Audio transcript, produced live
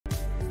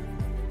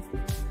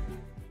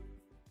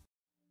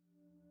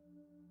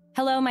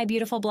Hello, my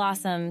beautiful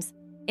blossoms.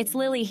 It's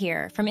Lily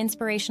here from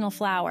Inspirational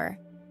Flower,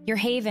 your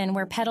haven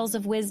where petals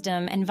of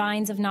wisdom and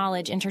vines of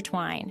knowledge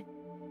intertwine.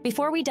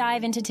 Before we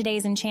dive into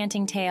today's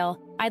enchanting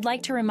tale, I'd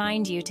like to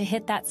remind you to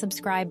hit that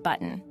subscribe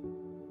button.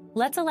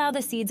 Let's allow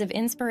the seeds of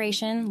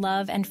inspiration,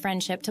 love, and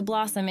friendship to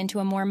blossom into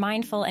a more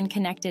mindful and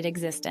connected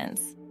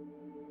existence.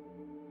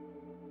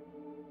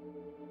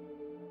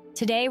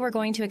 Today, we're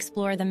going to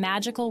explore the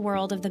magical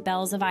world of the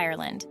bells of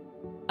Ireland,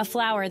 a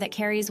flower that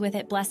carries with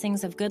it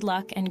blessings of good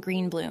luck and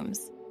green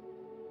blooms.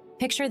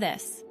 Picture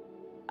this: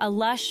 a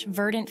lush,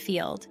 verdant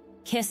field,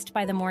 kissed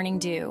by the morning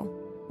dew,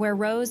 where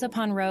rows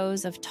upon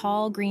rows of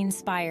tall green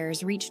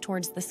spires reach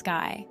towards the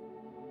sky.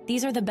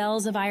 These are the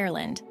bells of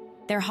Ireland,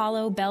 their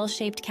hollow,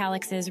 bell-shaped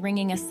calyxes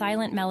ringing a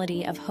silent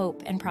melody of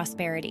hope and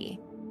prosperity.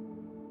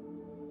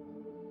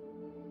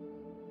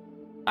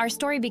 Our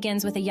story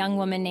begins with a young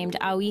woman named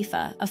Aoife,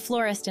 a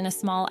florist in a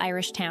small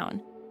Irish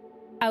town.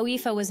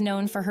 Aoife was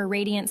known for her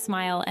radiant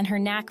smile and her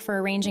knack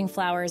for arranging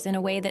flowers in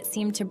a way that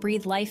seemed to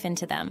breathe life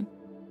into them.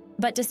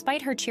 But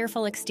despite her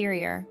cheerful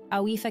exterior,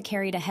 Aoife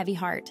carried a heavy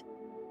heart.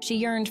 She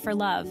yearned for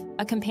love,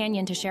 a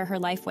companion to share her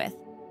life with,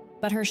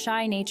 but her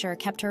shy nature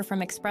kept her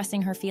from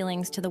expressing her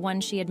feelings to the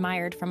one she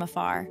admired from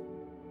afar.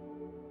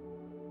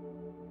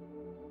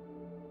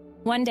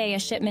 One day, a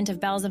shipment of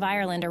bells of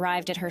Ireland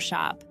arrived at her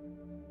shop.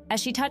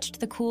 As she touched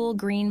the cool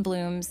green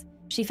blooms,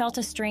 she felt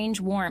a strange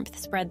warmth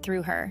spread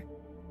through her.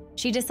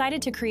 She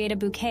decided to create a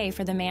bouquet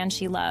for the man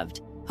she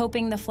loved,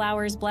 hoping the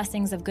flower's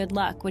blessings of good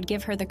luck would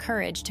give her the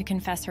courage to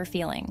confess her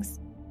feelings.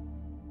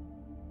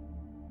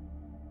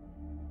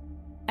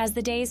 As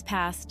the days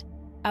passed,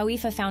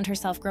 Aoife found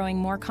herself growing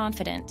more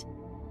confident,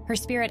 her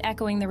spirit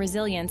echoing the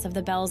resilience of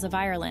the bells of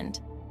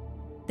Ireland.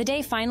 The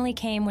day finally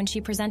came when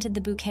she presented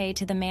the bouquet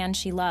to the man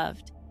she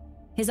loved.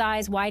 His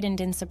eyes widened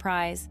in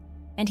surprise,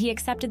 and he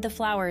accepted the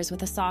flowers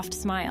with a soft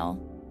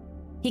smile.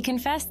 He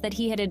confessed that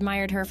he had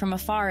admired her from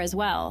afar as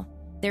well,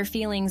 their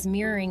feelings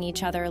mirroring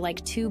each other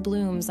like two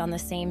blooms on the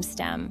same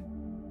stem.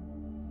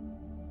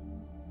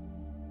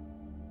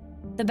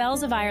 The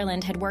bells of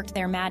Ireland had worked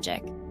their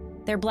magic,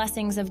 their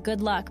blessings of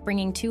good luck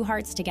bringing two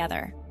hearts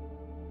together.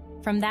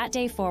 From that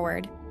day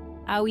forward,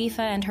 Aoife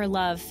and her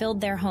love filled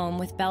their home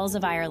with bells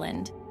of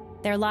Ireland,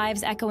 their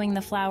lives echoing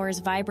the flower's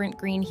vibrant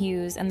green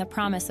hues and the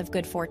promise of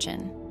good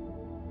fortune.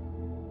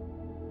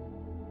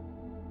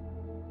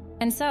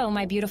 And so,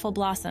 my beautiful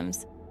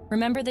blossoms,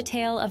 remember the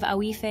tale of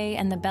Aoife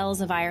and the bells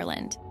of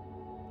Ireland.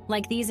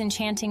 Like these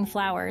enchanting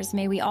flowers,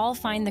 may we all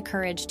find the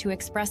courage to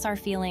express our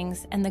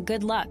feelings and the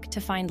good luck to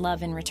find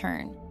love in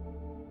return.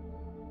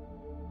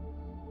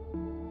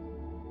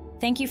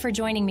 Thank you for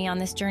joining me on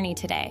this journey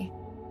today.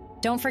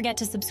 Don't forget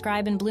to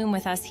subscribe and bloom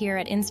with us here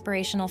at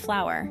Inspirational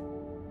Flower.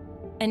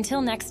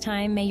 Until next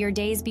time, may your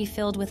days be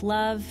filled with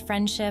love,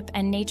 friendship,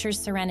 and nature's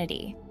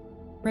serenity.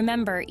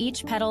 Remember,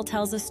 each petal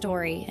tells a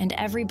story and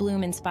every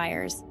bloom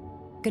inspires.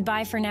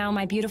 Goodbye for now,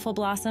 my beautiful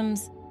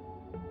blossoms.